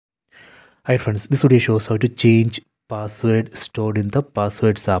Hi friends, this video shows how to change password stored in the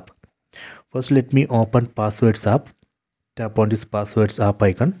passwords app. First let me open passwords app. Tap on this passwords app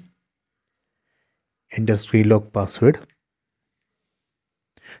icon. Enter screen lock password.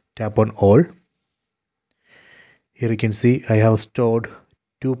 Tap on all. Here you can see I have stored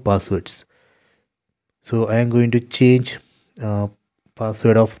two passwords. So I am going to change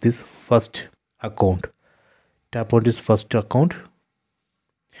password of this first account. Tap on this first account.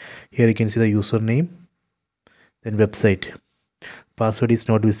 Here you can see the username, then website. Password is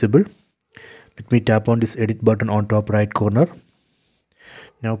not visible. Let me tap on this edit button on top right corner.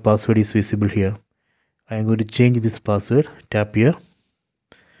 Now password is visible here. I am going to change this password. Tap here.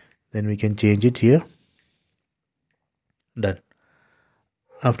 Then we can change it here. Done.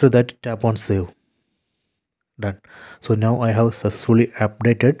 After that, tap on save. Done. So now I have successfully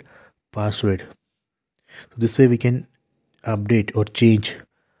updated password. So this way we can update or change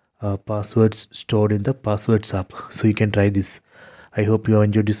passwords stored in the passwords app. So you can try this. I hope you have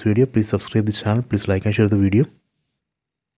enjoyed this video. Please subscribe this channel. Please like and share the video.